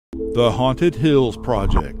The Haunted Hills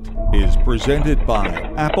Project is presented by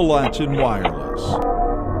Appalachian Wireless.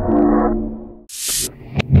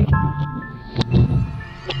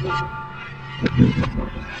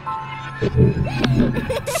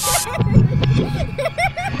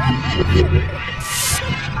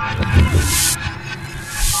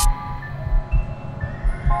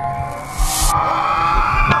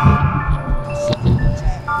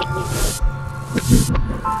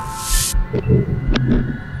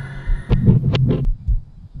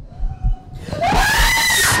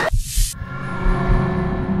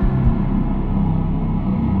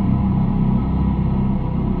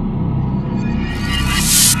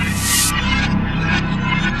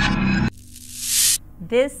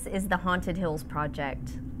 This is the Haunted Hills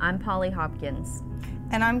Project. I'm Polly Hopkins.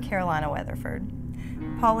 And I'm Carolina Weatherford.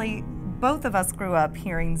 Polly, both of us grew up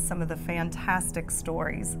hearing some of the fantastic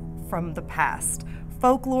stories from the past,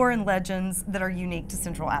 folklore and legends that are unique to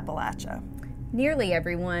Central Appalachia. Nearly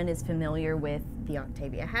everyone is familiar with the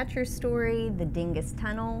Octavia Hatcher story, the Dingus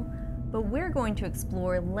Tunnel, but we're going to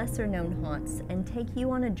explore lesser-known haunts and take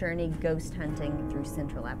you on a journey ghost hunting through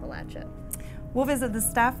Central Appalachia. We'll visit the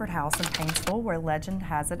Stafford House in Paintsville, where legend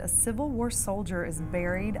has it a Civil War soldier is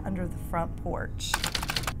buried under the front porch.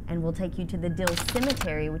 And we'll take you to the Dill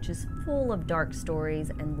Cemetery, which is full of dark stories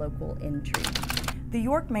and local intrigue. The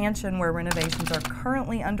York Mansion, where renovations are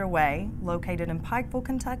currently underway, located in Pikeville,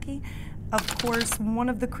 Kentucky. Of course, one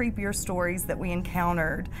of the creepier stories that we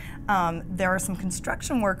encountered, there are some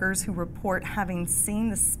construction workers who report having seen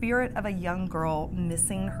the spirit of a young girl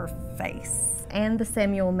missing her face. And the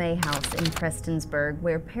Samuel May House in Prestonsburg,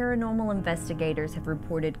 where paranormal investigators have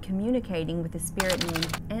reported communicating with a spirit named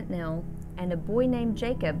Aunt Nell and a boy named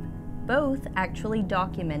Jacob, both actually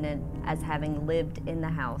documented as having lived in the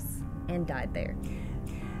house and died there.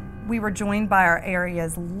 We were joined by our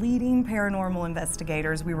area's leading paranormal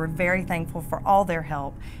investigators. We were very thankful for all their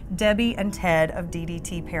help. Debbie and Ted of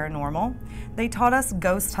DDT Paranormal. They taught us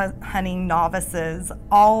ghost hunting novices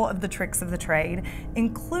all of the tricks of the trade,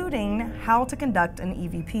 including how to conduct an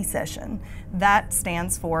EVP session. That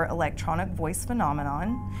stands for Electronic Voice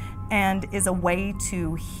Phenomenon, and is a way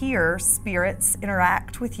to hear spirits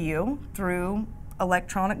interact with you through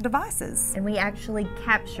electronic devices. And we actually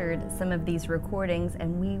captured some of these recordings,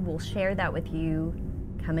 and we will share that with you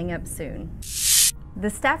coming up soon. The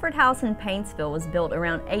Stafford House in Paintsville was built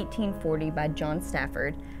around 1840 by John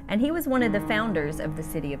Stafford, and he was one of the founders of the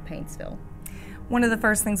city of Paintsville. One of the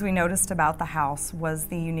first things we noticed about the house was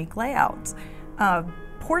the unique layout. A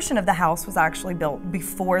portion of the house was actually built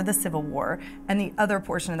before the Civil War, and the other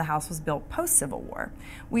portion of the house was built post-Civil War.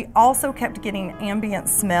 We also kept getting ambient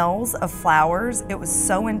smells of flowers. It was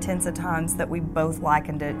so intense at times that we both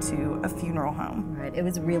likened it to a funeral home. Right, it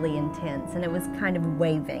was really intense, and it was kind of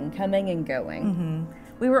waving, coming and going.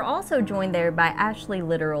 We were also joined there by Ashley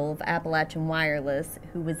Littoral of Appalachian Wireless,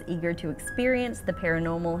 who was eager to experience the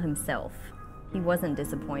paranormal himself. He wasn't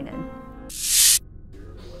disappointed.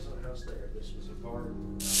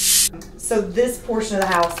 So this portion of the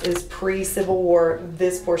house is pre-Civil War.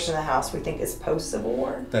 This portion of the house we think is post-Civil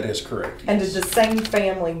War? That is correct. And did the same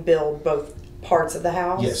family build both parts of the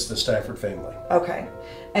house? Yes, the Stafford family. Okay.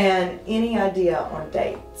 And any idea on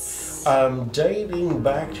dates? Dating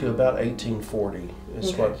back to about 1840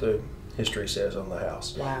 is Okay. what the history says on the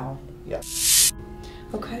house. Wow. Yeah.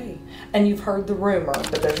 Okay. And you've heard the rumor,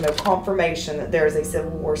 but there's no confirmation that there is a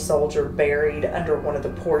Civil War soldier buried under one of the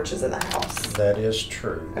porches of the house. That is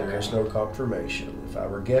true. There is no confirmation. If I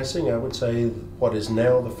were guessing, I would say what is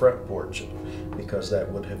now the front porch, because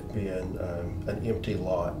that would have been an empty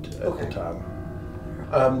lot at the time.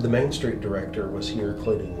 The Main Street director was here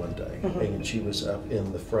cleaning one day, and she was up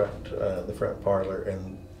in the front parlor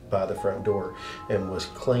and by the front door and was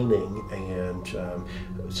cleaning, and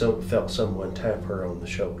so felt someone tap her on the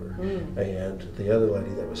shoulder. And the other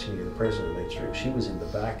lady that was here, the president of Main Street, she was in the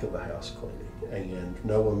back of the house cleaning, and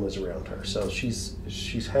no one was around her. So she's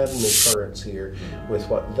had an occurrence here with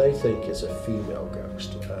what they think is a female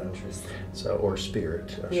ghost, or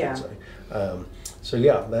spirit, I should say. So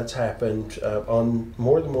yeah, that's happened on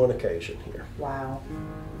more than one occasion here. Wow.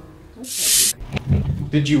 Okay.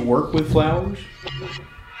 Did you work with flowers?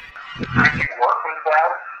 Did you work with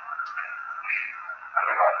flowers? I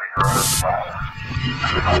do not think you're flowers. I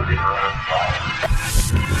do not think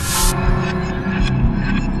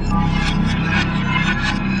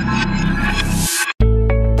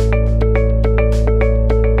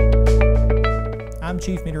you're I'm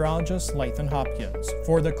Chief Meteorologist Lathan Hopkins.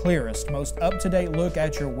 For the clearest, most up-to-date look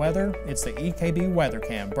at your weather, it's the EKB Weather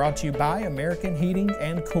Cam, brought to you by American Heating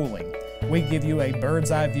and Cooling. We give you a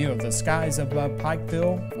bird's eye view of the skies above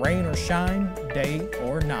Pikeville, rain or shine, day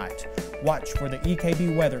or night. Watch for the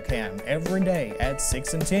EKB Weather Cam every day at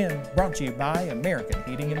 6 and 10, brought to you by American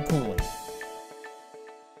Heating and Cooling.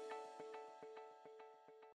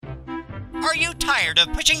 Are you tired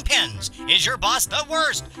of pushing pins? Is your boss the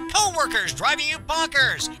worst? Co-workers driving you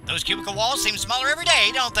bonkers? Those cubicle walls seem smaller every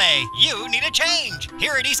day, don't they? You need a change.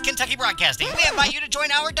 Here at East Kentucky Broadcasting, we invite you to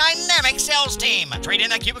join our dynamic sales team. Trade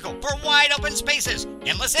in a cubicle for wide open spaces,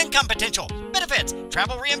 endless income potential, benefits,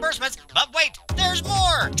 travel reimbursements, but wait, there's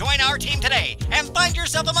more. Join our team today and find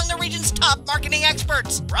yourself among the region's top marketing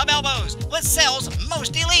experts. Rub elbows with sales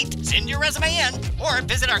most elite. Send your resume in or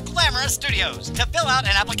visit our glamorous studios to fill out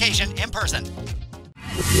an application in person. And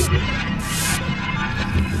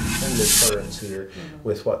the occurrence here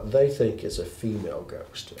with what they think is a female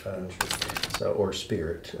ghost, or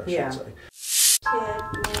spirit, I should say. Ted,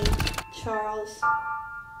 me, Charles,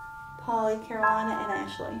 Polly, Carolina, and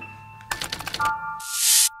Ashley.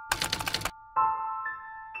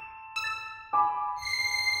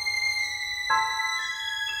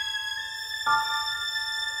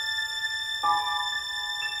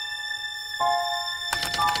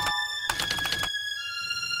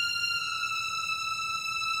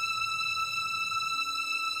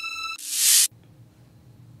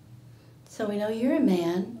 So we know you're a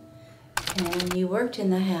man, and you worked in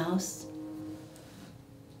the house,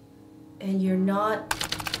 and you're not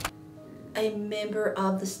a member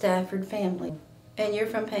of the Stafford family, and you're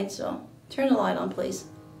from Paintsville. Turn the light on, please.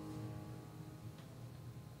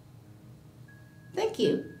 Thank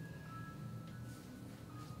you.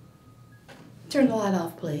 Turn the light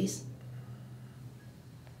off, please.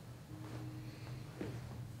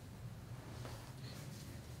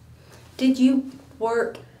 Did you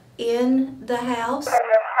work in the house? In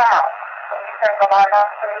this house. Can you turn the light on,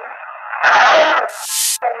 please?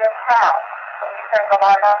 In this house. Can you turn the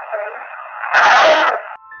light on, please?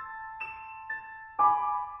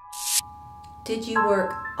 Did you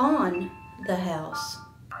work on the house?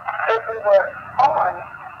 If we work on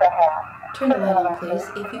the house. Turn the light on, please.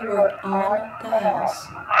 If you worked on the house.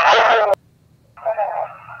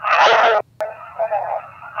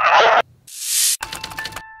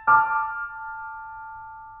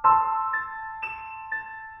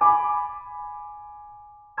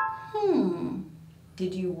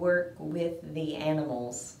 Did you work with the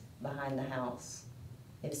animals behind the house?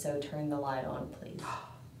 If so, turn the light on, please.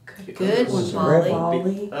 Good one,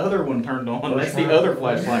 Polly. The other one turned on. That's the other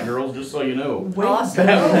flashlight, girls, just so you know. Awesome,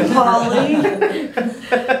 Polly.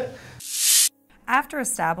 After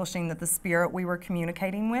establishing that the spirit we were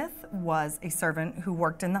communicating with was a servant who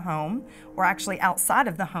worked in the home, or actually outside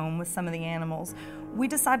of the home with some of the animals, we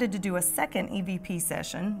decided to do a second EVP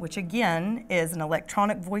session, which again is an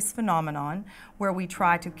electronic voice phenomenon where we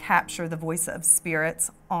try to capture the voice of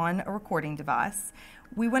spirits on a recording device.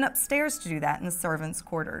 We went upstairs to do that in the servants'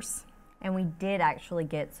 quarters. And we did actually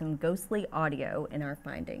get some ghostly audio in our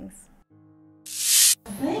findings.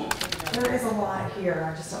 There is a light here,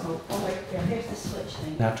 I just don't know. Oh wait, here's the switch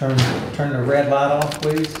thing. Now turn the red light off,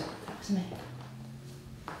 please. That was me.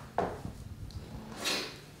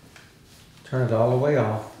 Turn it all the way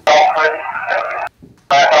off.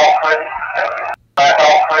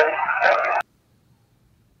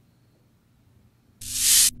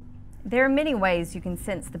 There are many ways you can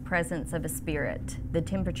sense the presence of a spirit. The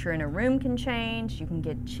temperature in a room can change, you can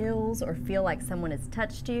get chills or feel like someone has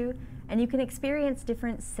touched you, and you can experience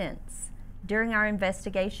different scents. During our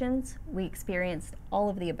investigations, we experienced all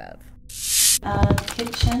of the above.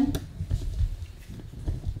 Kitchen.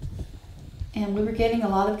 And we were getting a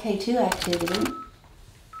lot of K2 activity.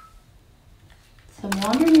 So I'm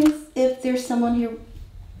wondering if there's someone here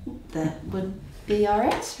that would be our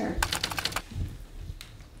Esther.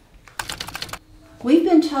 We've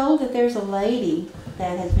been told that there's a lady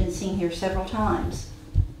that has been seen here several times.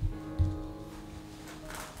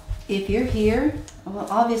 If you're here, well,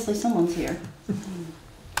 obviously someone's here.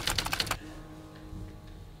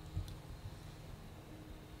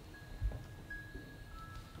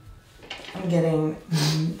 I'm getting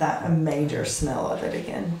a major smell of it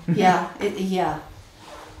again. Yeah, yeah.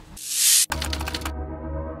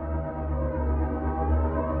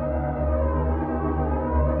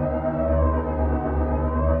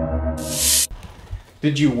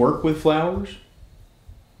 Did you work with flowers? Did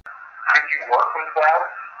you work with flowers?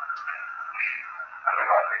 I do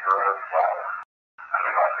not think you're a flower. I do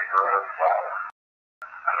not think you're a flower.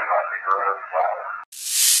 I do not think you're a flower.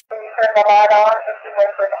 Can you turn the light on if you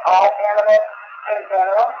work with all animals in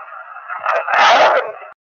general?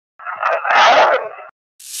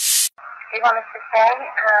 If you want us to stay,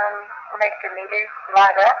 make the meters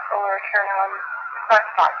light up, or turn on the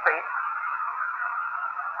flashlight, please?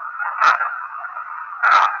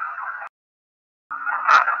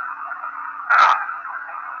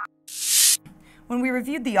 When we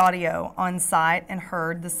reviewed the audio on site and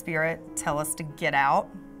heard the spirit tell us to get out,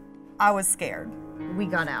 I was scared. We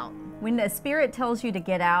got out. When a spirit tells you to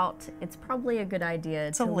get out, it's probably a good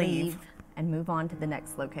idea to leave and move on to the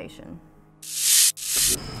next location.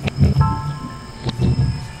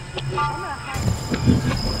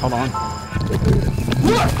 Hold on.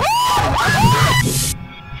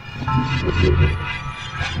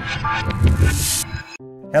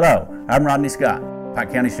 Hello, I'm Rodney Scott,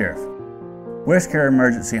 Pike County Sheriff. West Care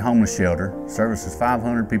Emergency Homeless Shelter services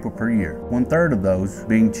 500 people per year, 1/3 of those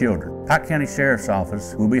being children. Pike County Sheriff's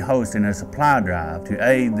Office will be hosting a supply drive to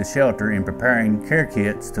aid the shelter in preparing care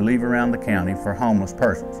kits to leave around the county for homeless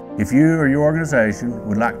persons. If you or your organization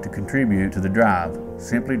would like to contribute to the drive,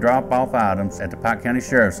 simply drop off items at the Pike County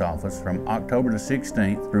Sheriff's Office from October the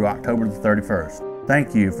 16th through October the 31st.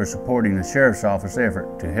 Thank you for supporting the Sheriff's Office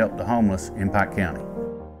effort to help the homeless in Pike County.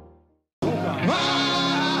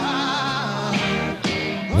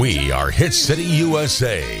 We are Hit City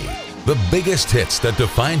USA, the biggest hits that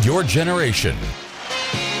defined your generation.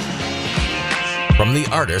 From the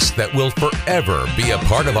artists that will forever be a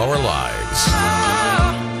part of our lives.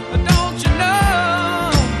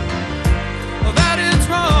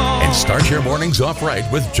 And start your mornings off right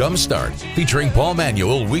with Jumpstart, featuring Paul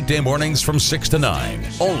Manuel weekday mornings from 6 to 9,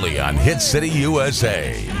 only on Hit City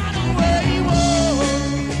USA.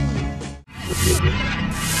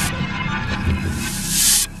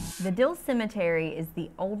 The Dill Cemetery is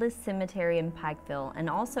the oldest cemetery in Pikeville and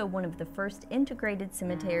also one of the first integrated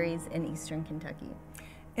cemeteries in eastern Kentucky.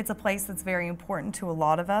 It's a place that's very important to a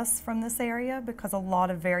lot of us from this area because a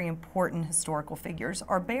lot of very important historical figures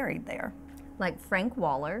are buried there. Like Frank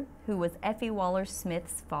Waller, who was Effie Waller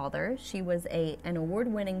Smith's father. She was an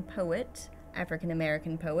award-winning poet,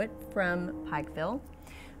 African-American poet from Pikeville.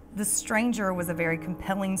 The Stranger was a very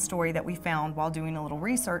compelling story that we found while doing a little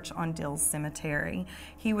research on Dill's cemetery.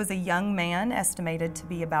 He was a young man, estimated to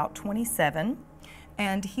be about 27,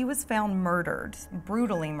 and he was found murdered,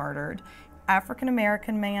 brutally murdered.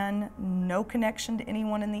 African-American man, no connection to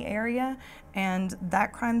anyone in the area, and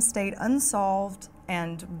that crime stayed unsolved,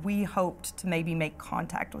 and we hoped to maybe make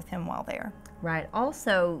contact with him while there. Right.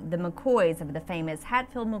 Also, the McCoys of the famous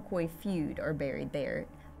Hatfield-McCoy feud are buried there.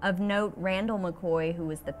 Of note, Randall McCoy, who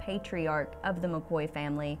was the patriarch of the McCoy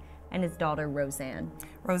family, and his daughter, Roseanne.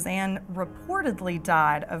 Roseanne reportedly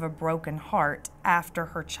died of a broken heart after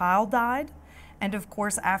her child died, and of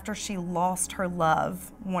course after she lost her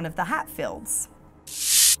love, one of the Hatfields.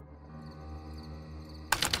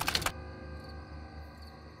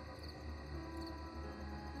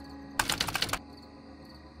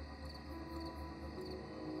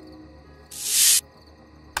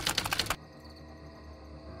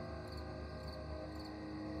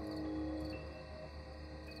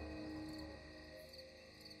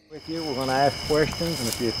 With you, we're going to ask questions, and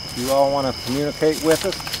if you all want to communicate with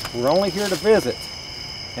us, we're only here to visit,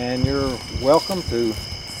 and you're welcome to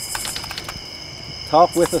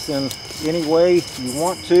talk with us in any way you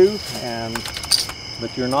want to,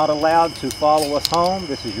 but you're not allowed to follow us home.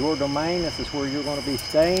 This is your domain. This is where you're going to be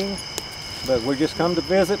staying, but we just come to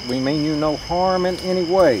visit. We mean you no harm in any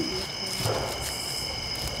way.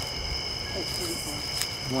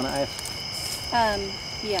 You want to ask?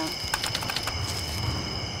 Yeah.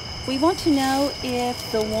 We want to know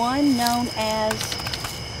if the one known as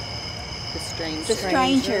the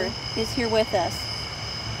stranger is here with us.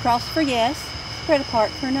 Cross for yes, spread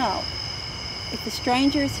apart for no. If the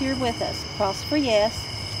stranger is here with us, cross for yes,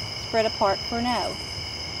 spread apart for no.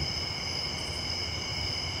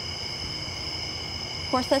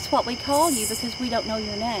 Of course, that's what we call you because we don't know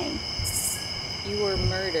your name. You were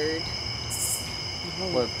murdered.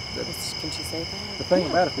 Well, Can she say that? the thing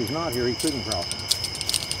about it, if he's not here, he couldn't cross him.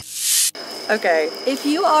 Okay. If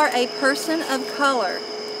you are a person of color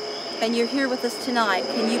and you're here with us tonight,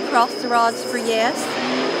 can you cross the rods for yes?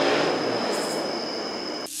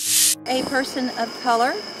 A person of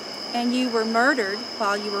color and you were murdered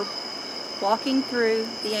while you were walking through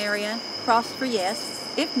the area, cross for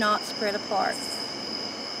yes. If not, spread apart.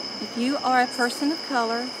 If you are a person of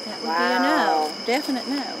color, that would be a no. Definite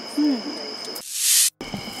no.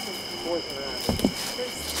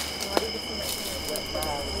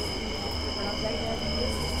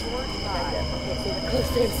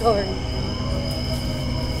 I'm sorry.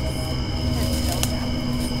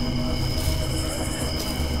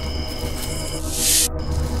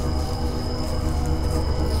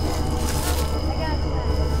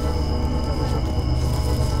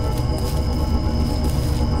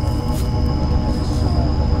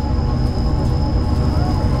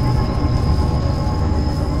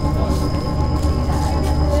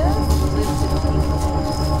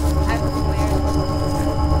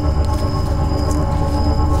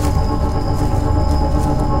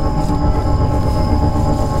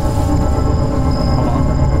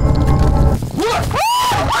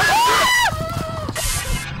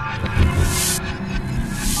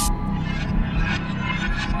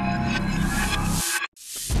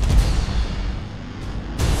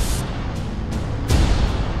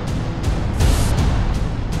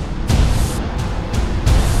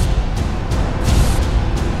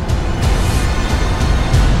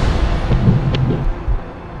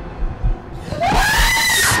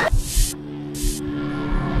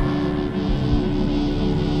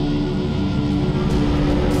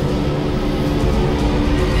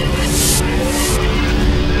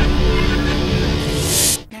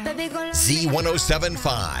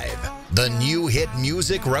 107.5, the new hit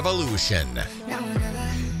music revolution.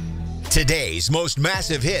 Today's most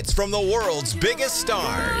massive hits from the world's biggest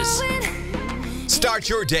stars. Start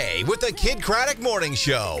your day with the Kid Craddock Morning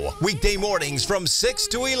Show, weekday mornings from 6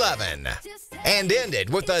 to 11. And end it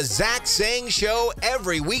with the Zach Sang Show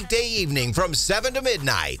every weekday evening from 7 to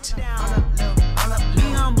midnight.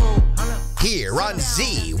 Here on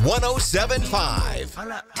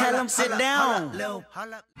Z107.5. Tell them sit down.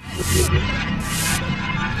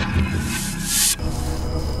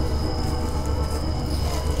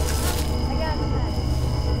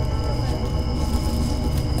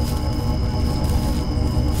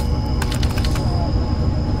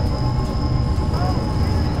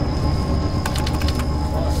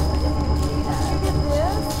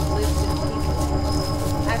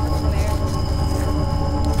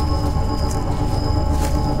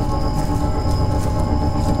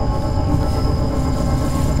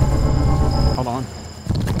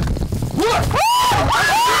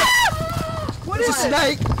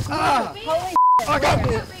 Snake! Ah! I got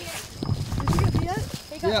bit! Did you get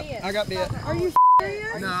bit? Yeah, I got bit. Are you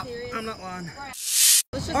serious? No, I'm not lying.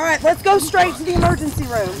 All right, let's go straight to the emergency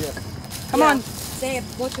room. Yeah. Come on. Step.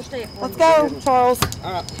 What's your step? Let's go, Charles.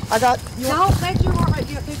 All right. I got. Don't let your heart rate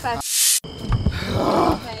get too fast.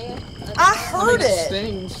 I heard it.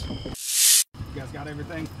 Stings. You guys got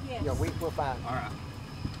everything? Yeah, we're fine. All right.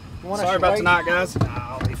 Sorry about tonight, guys. No,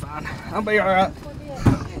 I'll be fine. I'll be all right.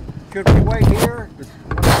 Could we wait here?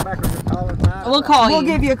 We'll call you. We'll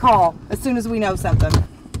give you a call as soon as we know something.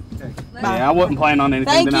 Okay. Yeah, I wasn't planning on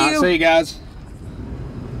anything tonight. See you guys.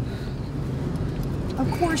 Of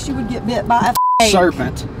course you would get bit by a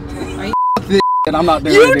serpent. And I'm not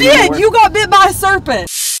doing You anything did! anymore. You got bit by a serpent!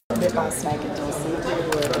 Bit by a snake at Dulcie.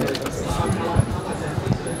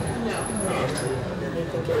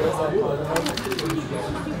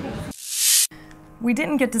 We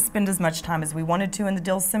didn't get to spend as much time as we wanted to in the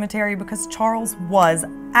Dills Cemetery because Charles was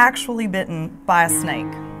actually bitten by a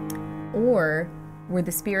snake. Or were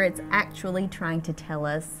the spirits actually trying to tell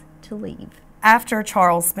us to leave? After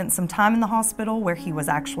Charles spent some time in the hospital where he was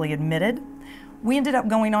actually admitted, we ended up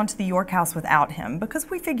going on to the York house without him because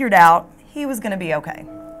we figured out he was going to be okay.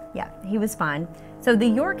 Yeah, he was fine. So the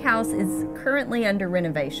York house is currently under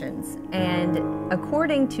renovations, and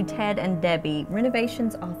according to Ted and Debbie,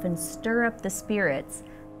 renovations often stir up the spirits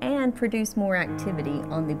and produce more activity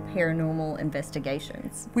on the paranormal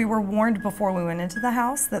investigations. We were warned before we went into the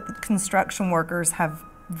house that the construction workers have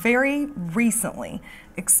very recently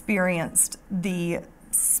experienced the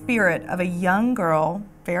spirit of a young girl,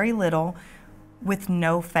 very little, with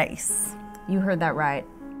no face. You heard that right,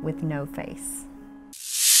 with no face.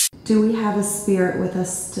 Do we have a spirit with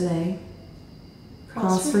us today?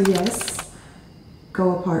 Cross for yes,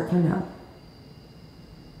 go apart for no.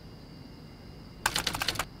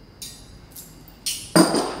 I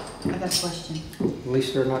got a question. At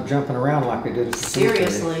least they're not jumping around like they did at the cemetery.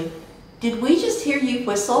 Seriously, did we just hear you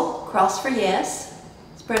whistle, cross for yes,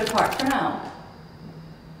 spread apart for no?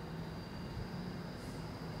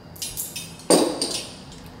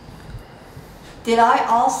 Did I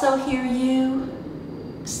also hear you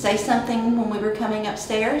say something when we were coming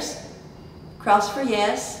upstairs? Cross for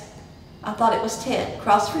yes. I thought it was Ted.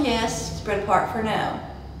 Cross for yes, spread apart for no.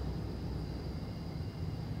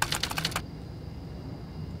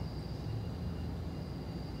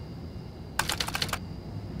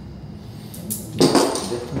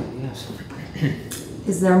 Definitely yes.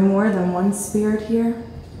 Is there more than one spirit here?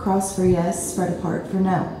 Cross for yes, spread apart for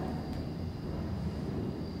no.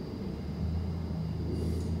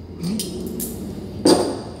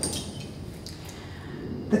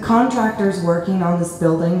 The contractors working on this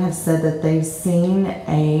building have said that they've seen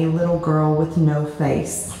a little girl with no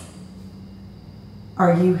face.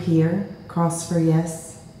 Are you here? Cross for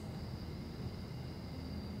yes.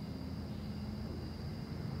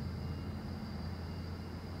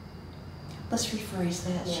 Let's rephrase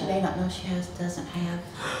that. She may not know she doesn't have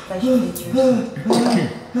facial features.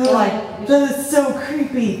 Like, that is so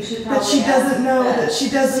creepy that she doesn't know that she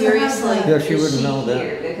doesn't Seriously. have Yeah, that. she wouldn't know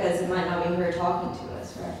that. Because it might not be her talking to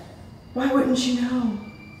us, right? Why wouldn't she know?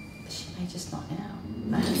 She may just not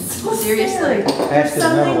know. So Seriously. scary. Ask it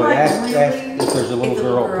another way. Ask if there's a little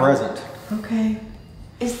girl present. Okay.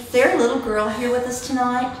 Is there a little girl here with us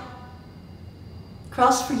tonight?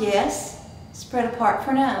 Cross for yes, spread apart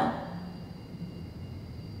for no.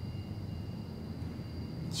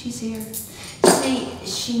 She's here. See,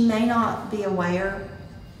 she may not be aware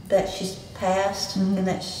that she's passed and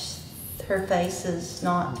that her face is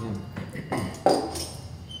not.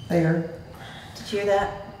 Fair. Did you hear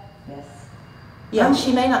that? Yes. Yeah,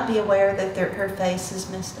 she may not be aware that her face is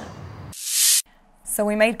messed up. So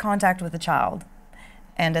we made contact with the child.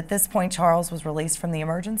 And at this point, Charles was released from the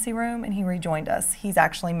emergency room and he rejoined us. He's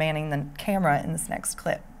actually manning the camera in this next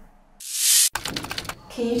clip.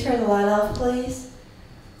 Can you turn the light off, please?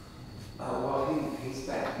 Well, he's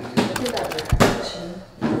back. I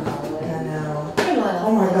know.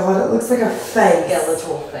 Oh my God, it looks like a face.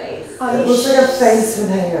 Skeletal face. It looks like a face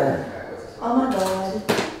with hair. Oh my God.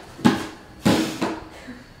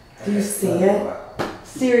 Do you see it?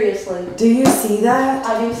 Seriously. Do you see that?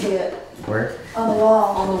 I do see it. Where? On the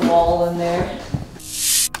wall. On the wall in there.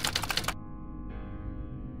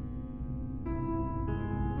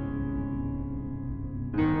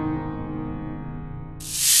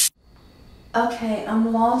 Okay,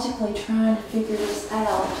 I'm logically trying to figure this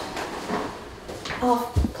out.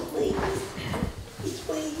 Oh, please.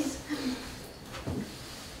 Please.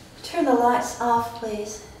 Turn the lights off,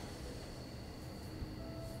 please.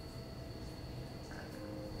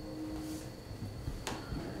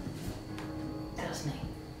 That was me.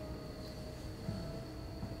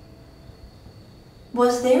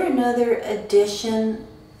 Was there another addition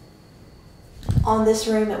on this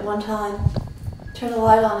room at one time? Turn the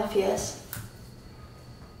light on if yes.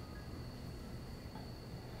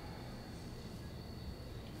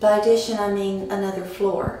 By addition, I mean another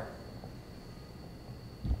floor.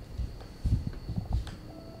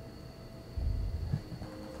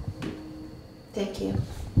 Thank you.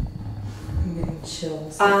 I'm getting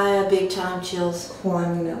chills. Big time chills.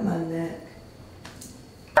 Climbing up my neck.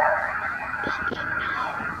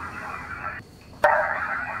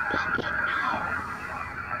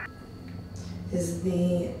 Is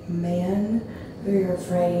the man who you're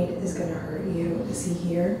afraid is going to hurt you, is he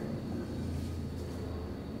here?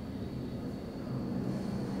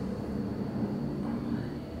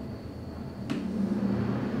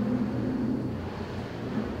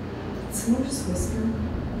 Someone just whispered.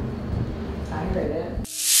 I heard it.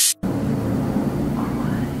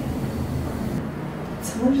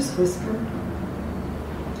 Someone just whispered.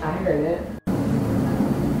 I heard it.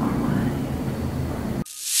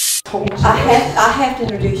 I have to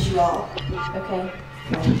introduce you all. Okay.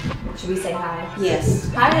 Should we say hi? Yes.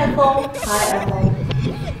 Hi, Ethel. Hi, Ethel.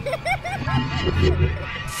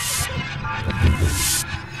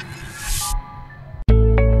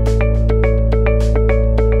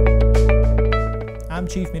 I'm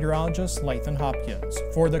Chief Meteorologist Lathan Hopkins.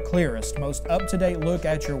 For the clearest, most up-to-date look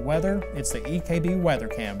at your weather, it's the EKB Weather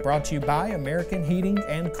Cam, brought to you by American Heating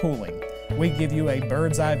and Cooling. We give you a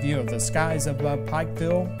bird's eye view of the skies above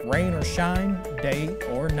Pikeville, rain or shine, day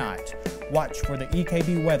or night. Watch for the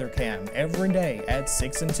EKB Weather Cam every day at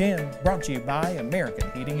 6 and 10, brought to you by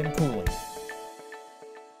American Heating and Cooling.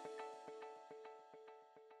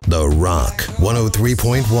 The Rock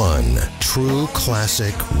 103.1, true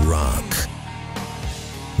classic rock.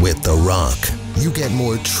 With The Rock, you get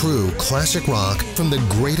more true classic rock from the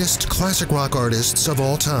greatest classic rock artists of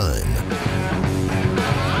all time.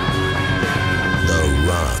 The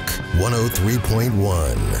Rock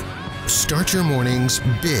 103.1. Start your mornings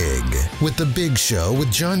big with The Big Show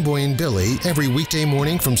with John Boy and Billy every weekday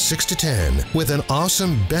morning from 6 to 10 with an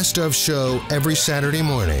awesome best of show every Saturday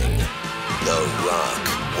morning. The Rock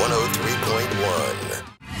 103.1.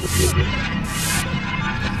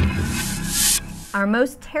 Our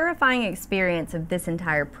most terrifying experience of this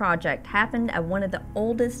entire project happened at one of the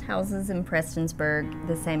oldest houses in Prestonsburg,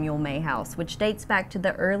 the Samuel May House, which dates back to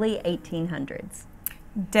the early 1800s.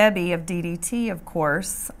 Debbie of DDT, of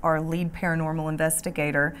course, our lead paranormal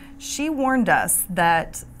investigator, she warned us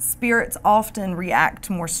that spirits often react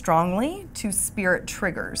more strongly to spirit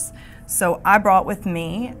triggers. So I brought with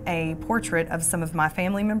me a portrait of some of my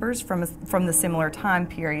family members from the similar time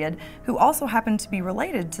period who also happen to be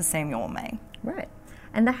related to Samuel May. Right.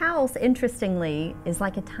 And the house, interestingly, is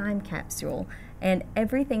like a time capsule, and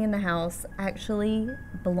everything in the house actually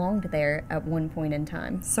belonged there at one point in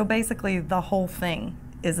time. So basically, the whole thing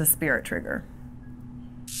is a spirit trigger.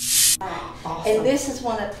 Awesome. And this is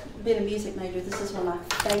one of, being a music major, this is one of my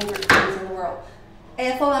favorite things in the world.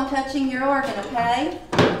 Ethel, I'm touching your organ, okay?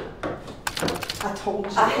 I told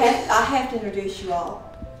you. I have to introduce you all.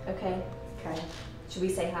 Okay. Okay. Should we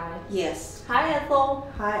say hi? Yes. Hi, Ethel.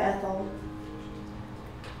 Hi, Ethel.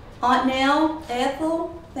 Aunt Nell,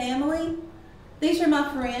 Ethel, family. These are my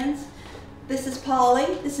friends. This is Polly,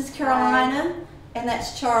 this is Carolina, and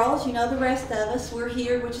that's Charles. You know the rest of us. We're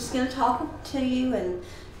here. We're just going to talk to you and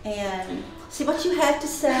see what you have to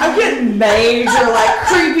say. I'm getting major, like,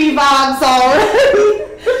 creepy vibes already.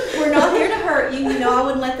 We're not here to hurt you. You know I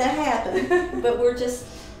wouldn't let that happen. But we're just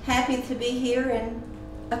happy to be here in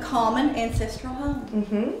a common ancestral home.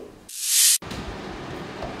 Mm-hmm.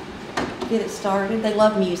 Get it started. They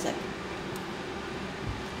love music.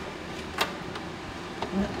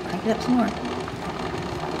 Crank it up some more.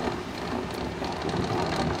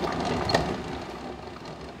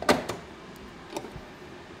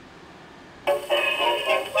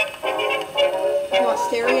 You want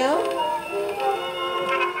stereo?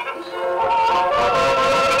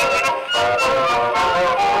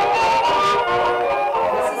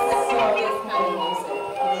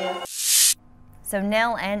 So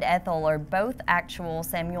Nell and Ethel are both actual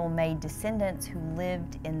Samuel May descendants who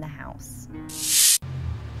lived in the house.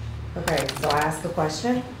 Okay, so I ask a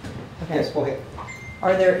question. Okay. Yes, go ahead.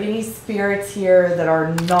 Are there any spirits here that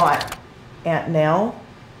are not Aunt Nell?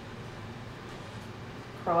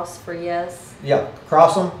 Cross for yes. Yeah,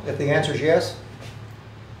 cross them if the answer is yes.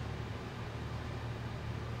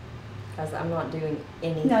 Because I'm not doing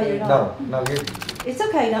anything. No, you're not. No, you're. It's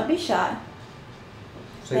okay, don't be shy.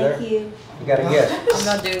 See Thank there? you. You got a yes. I'm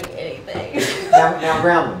not doing anything. Now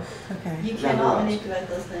ground them. Okay. You Ground cannot the manipulate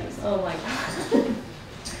those things. Oh my God.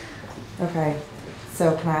 Okay,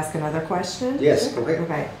 so can I ask another question? Yes, go ahead.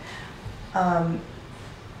 Okay.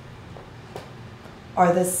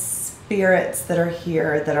 Are the spirits that are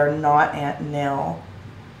here that are not Aunt Nell,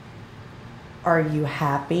 are you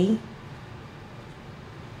happy?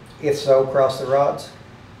 If so, cross the rods.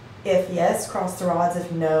 If yes, cross the rods.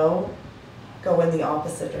 If no, go in the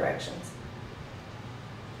opposite directions.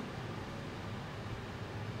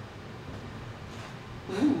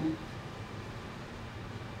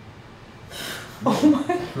 Oh my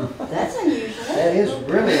God. That's unusual. That is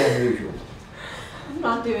really unusual. I'm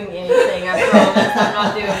not doing anything, I promise. I'm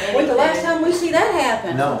not doing anything. When's the last time we see that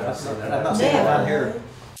happen? No, I'm not seeing it down here.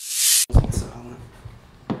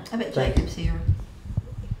 I bet Jacob's here.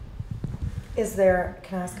 Is there,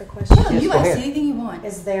 can I ask a question? Yeah, you ask anything you want.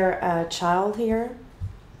 Is there a child here?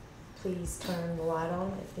 Please turn the light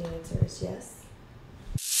on if the answer is yes.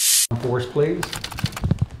 Force, please.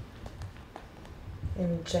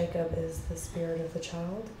 And Jacob is the spirit of the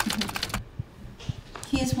child?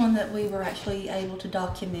 He is one that we were actually able to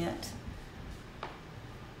document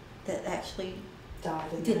that actually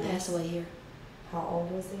did pass away here. How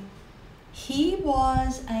old was he? He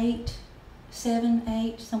was 8, 7,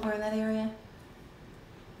 8, somewhere in that area.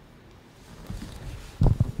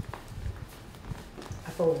 I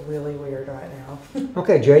feel really weird right now.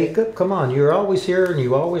 Okay, Jacob, come on. You're always here and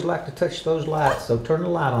you always like to touch those lights, so turn the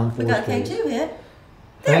light on for We us, got please. K2 hit.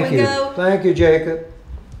 Thank There we you. go. Thank you, Jacob.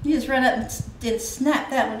 You just ran up and did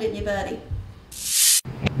snap that one, didn't you, buddy?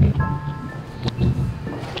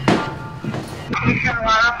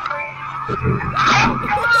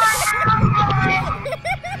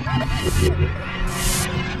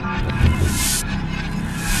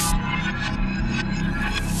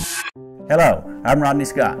 Hello, I'm Rodney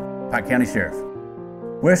Scott, Pike County Sheriff.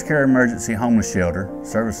 West Care Emergency Homeless Shelter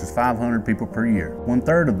services 500 people per year,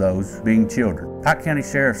 1/3 of those being children. Pike County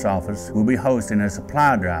Sheriff's Office will be hosting a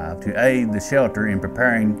supply drive to aid the shelter in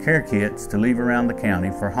preparing care kits to leave around the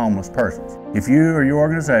county for homeless persons. If you or your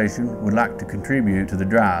organization would like to contribute to the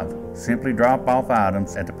drive, simply drop off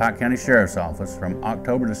items at the Pike County Sheriff's Office from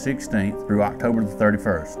October the 16th through October the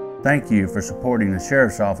 31st. Thank you for supporting the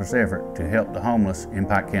Sheriff's Office effort to help the homeless in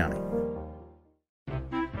Pike County.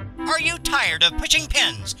 Are you tired of pushing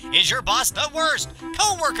pins? Is your boss the worst?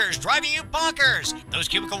 Co-workers driving you bonkers? Those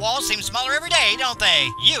cubicle walls seem smaller every day, don't they?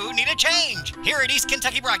 You need a change. Here at East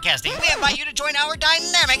Kentucky Broadcasting, we invite you to join our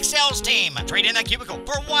dynamic sales team. Trade in that cubicle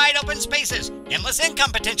for wide open spaces, endless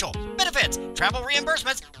income potential, benefits, travel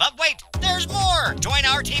reimbursements, but wait, there's more. Join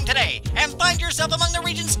our team today and find yourself among the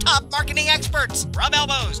region's top marketing experts. Rub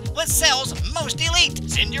elbows with sales most elite.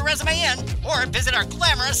 Send your resume in or visit our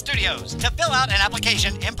glamorous studios to fill out an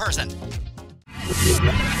application in person.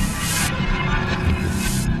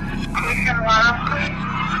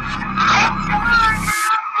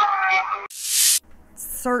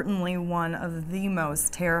 Certainly one of the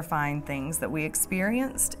most terrifying things that we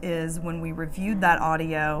experienced is when we reviewed that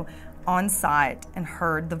audio on site and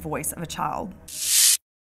heard the voice of a child.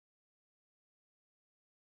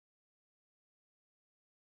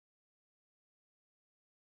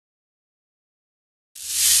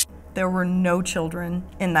 There were no children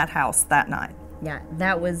in that house that night. Yeah,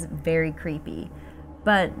 that was very creepy.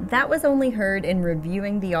 But that was only heard in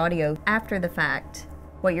reviewing the audio after the fact.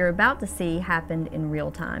 What you're about to see happened in real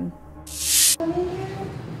time.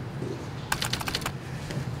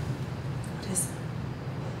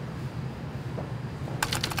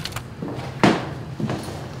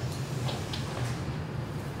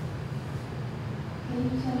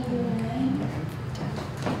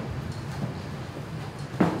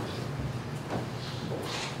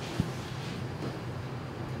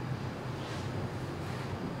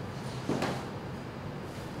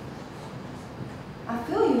 I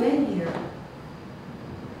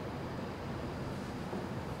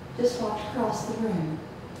just walked across the room.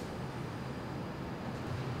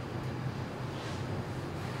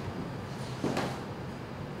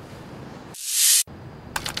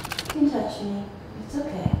 You can touch me. It's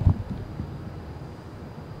okay.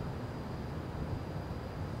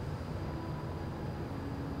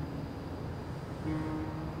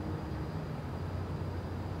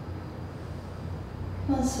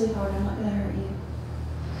 Come on, sweetheart, I'm not gonna hurt you.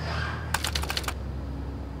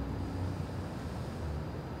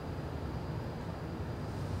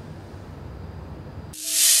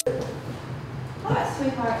 All right,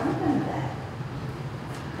 sweetheart, I'm coming back.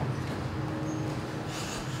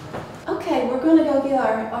 Okay, we're gonna go get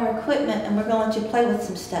our equipment and we're gonna let you play with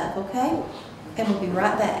some stuff, okay? And we'll be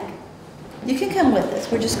right back. You can come with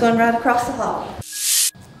us. We're just going right across the hall.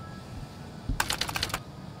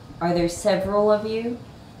 Are there several of you?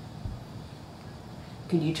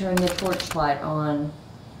 Could you turn the torch light on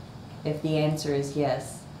if the answer is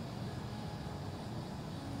yes?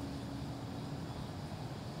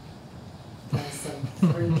 That's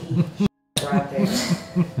some freaky right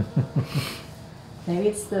there. Maybe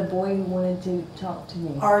it's the boy who wanted to talk to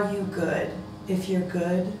me. Are you good? If you're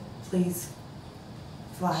good, please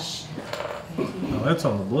flash. Oh, that's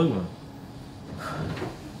on the blue one.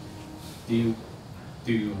 Do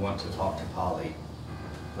you want to talk to Polly?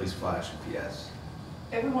 Please flash if yes.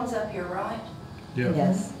 Everyone's up here, right? Yeah.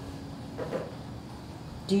 Yes.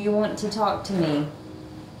 Do you want to talk to me?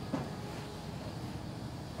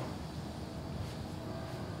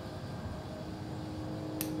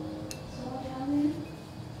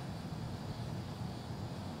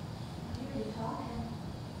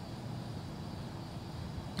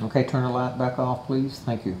 Okay, turn the light back off, please.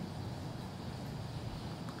 Thank you.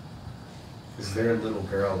 Is there a little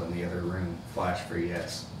girl in the other room? Flash for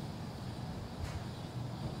yes.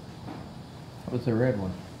 That was the red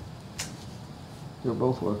one. They're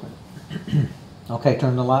both working. Okay,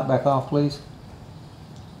 turn the light back off, please.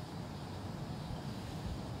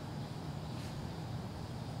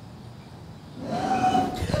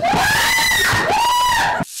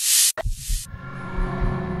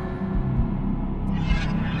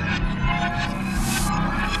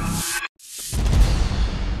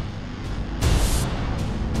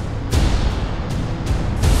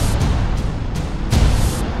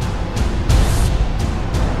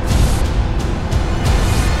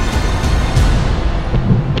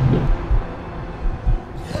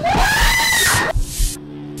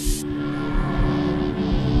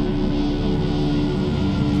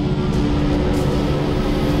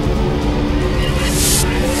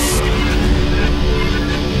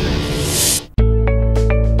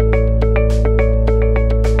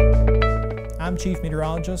 Chief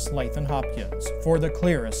Meteorologist Lathan Hopkins. For the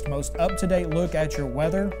clearest, most up-to-date look at your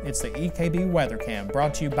weather, it's the EKB Weather Cam,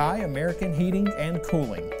 brought to you by American Heating and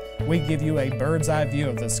Cooling. We give you a bird's eye view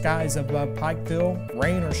of the skies above Pikeville,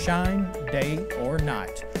 rain or shine, day or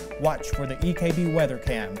night. Watch for the EKB Weather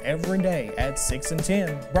Cam every day at 6 and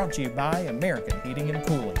 10, brought to you by American Heating and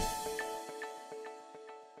Cooling.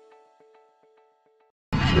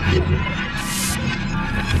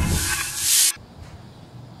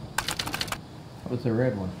 That was the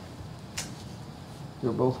red one.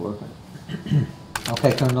 They're both working.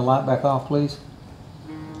 Okay, turn the light back off, please.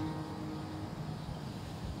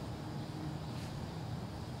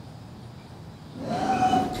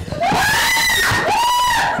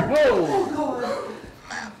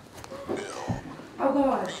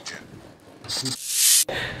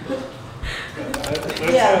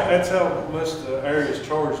 That's how most of the area is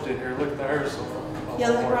charged in here. Look at the aerosol. Yeah,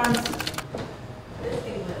 look, Ron.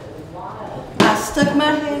 I stuck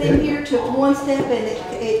my head in here, took one step, and it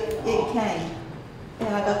came. And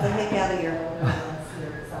I got the heck out of here.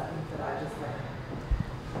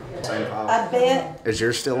 I bet. Is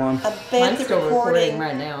yours still on? I bet Mine's the still recording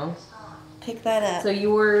right now. Pick that up. So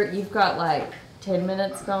you've got like 10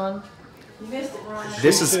 minutes gone? You missed it, Ron.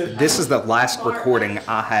 This is the last recording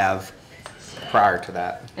I have prior to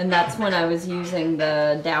that. And that's when I was using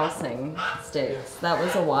the dowsing sticks. That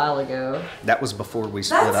was a while ago. That was before we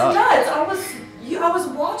split That's up. nuts. I was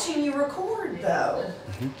watching you record though.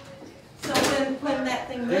 So when that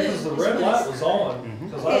thing moves, Because the red light was on.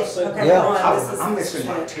 Because I was saying, Yeah, I'm missing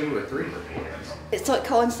like 2 or 3 recordings. so it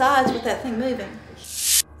coincides with that thing moving.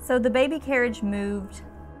 So the baby carriage moved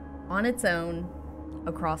on its own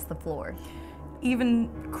across the floor. Even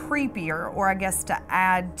creepier, or I guess to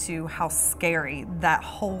add to how scary that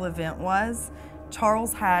whole event was,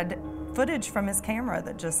 Charles had footage from his camera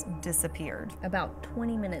that just disappeared. About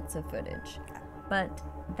 20 minutes of footage. But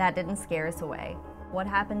that didn't scare us away. What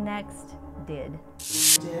happened next did.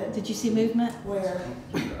 Did you see movement? Where?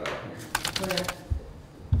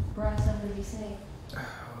 did you see? Oh,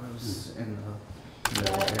 it was in the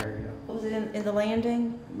middle area. Was it in the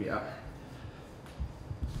landing? Yeah.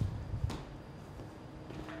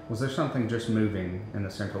 Was there something just moving in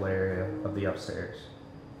the central area of the upstairs?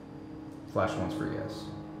 Flash once for yes.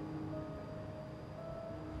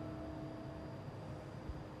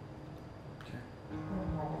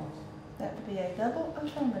 That would be a double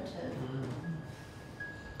affirmative.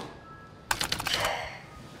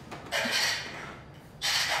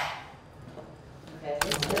 Okay,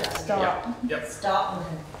 this is good. Stop. Yep. Stop.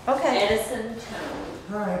 Okay. Edison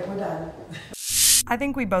tone. All right, we're done. I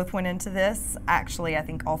think we both went into this. Actually, I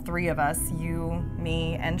think all three of us, you,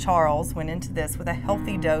 me, and Charles, went into this with a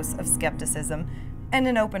healthy dose of skepticism and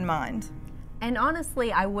an open mind. And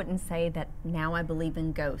honestly, I wouldn't say that now I believe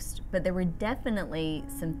in ghosts, but there were definitely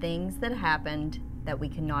some things that happened that we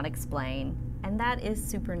cannot explain, and that is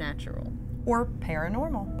supernatural. Or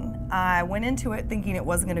paranormal. I went into it thinking it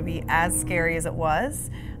wasn't going to be as scary as it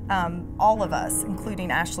was. All of us,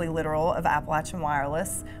 including Ashley Literal of Appalachian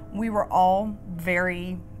Wireless, we were all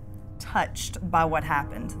very touched by what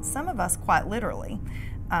happened. Some of us quite literally.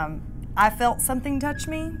 I felt something touch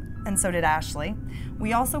me, and so did Ashley.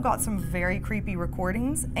 We also got some very creepy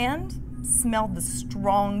recordings and smelled the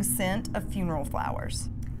strong scent of funeral flowers.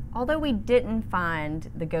 Although we didn't find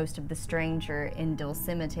the ghost of the stranger in Dill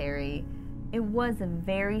Cemetery, it was a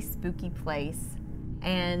very spooky place,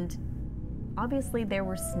 and obviously there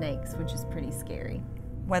were snakes, which is pretty scary.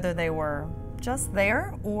 Whether they were just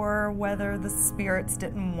there or whether the spirits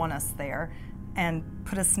didn't want us there and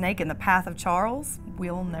put a snake in the path of Charles,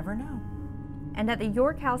 we'll never know. And at the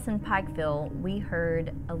York House in Pikeville, we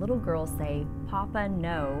heard a little girl say, "Papa,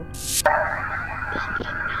 no."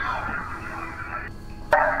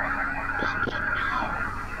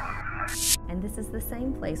 And this is the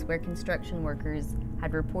same place where construction workers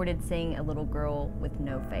had reported seeing a little girl with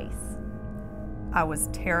no face. I was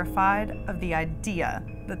terrified of the idea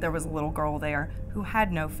that there was a little girl there who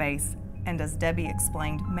had no face, and as Debbie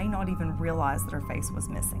explained, may not even realize that her face was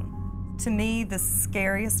missing. To me, the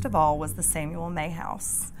scariest of all was the Samuel May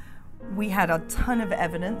house. We had a ton of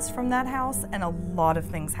evidence from that house, and a lot of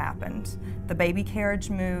things happened. The baby carriage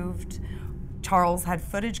moved, Charles had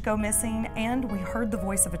footage go missing, and we heard the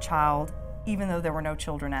voice of a child, even though there were no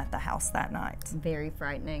children at the house that night. Very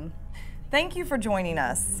frightening. Thank you for joining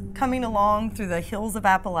us, coming along through the hills of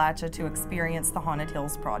Appalachia to experience the Haunted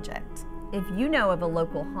Hills Project. If you know of a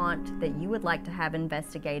local haunt that you would like to have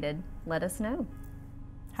investigated, let us know.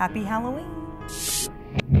 Happy Halloween!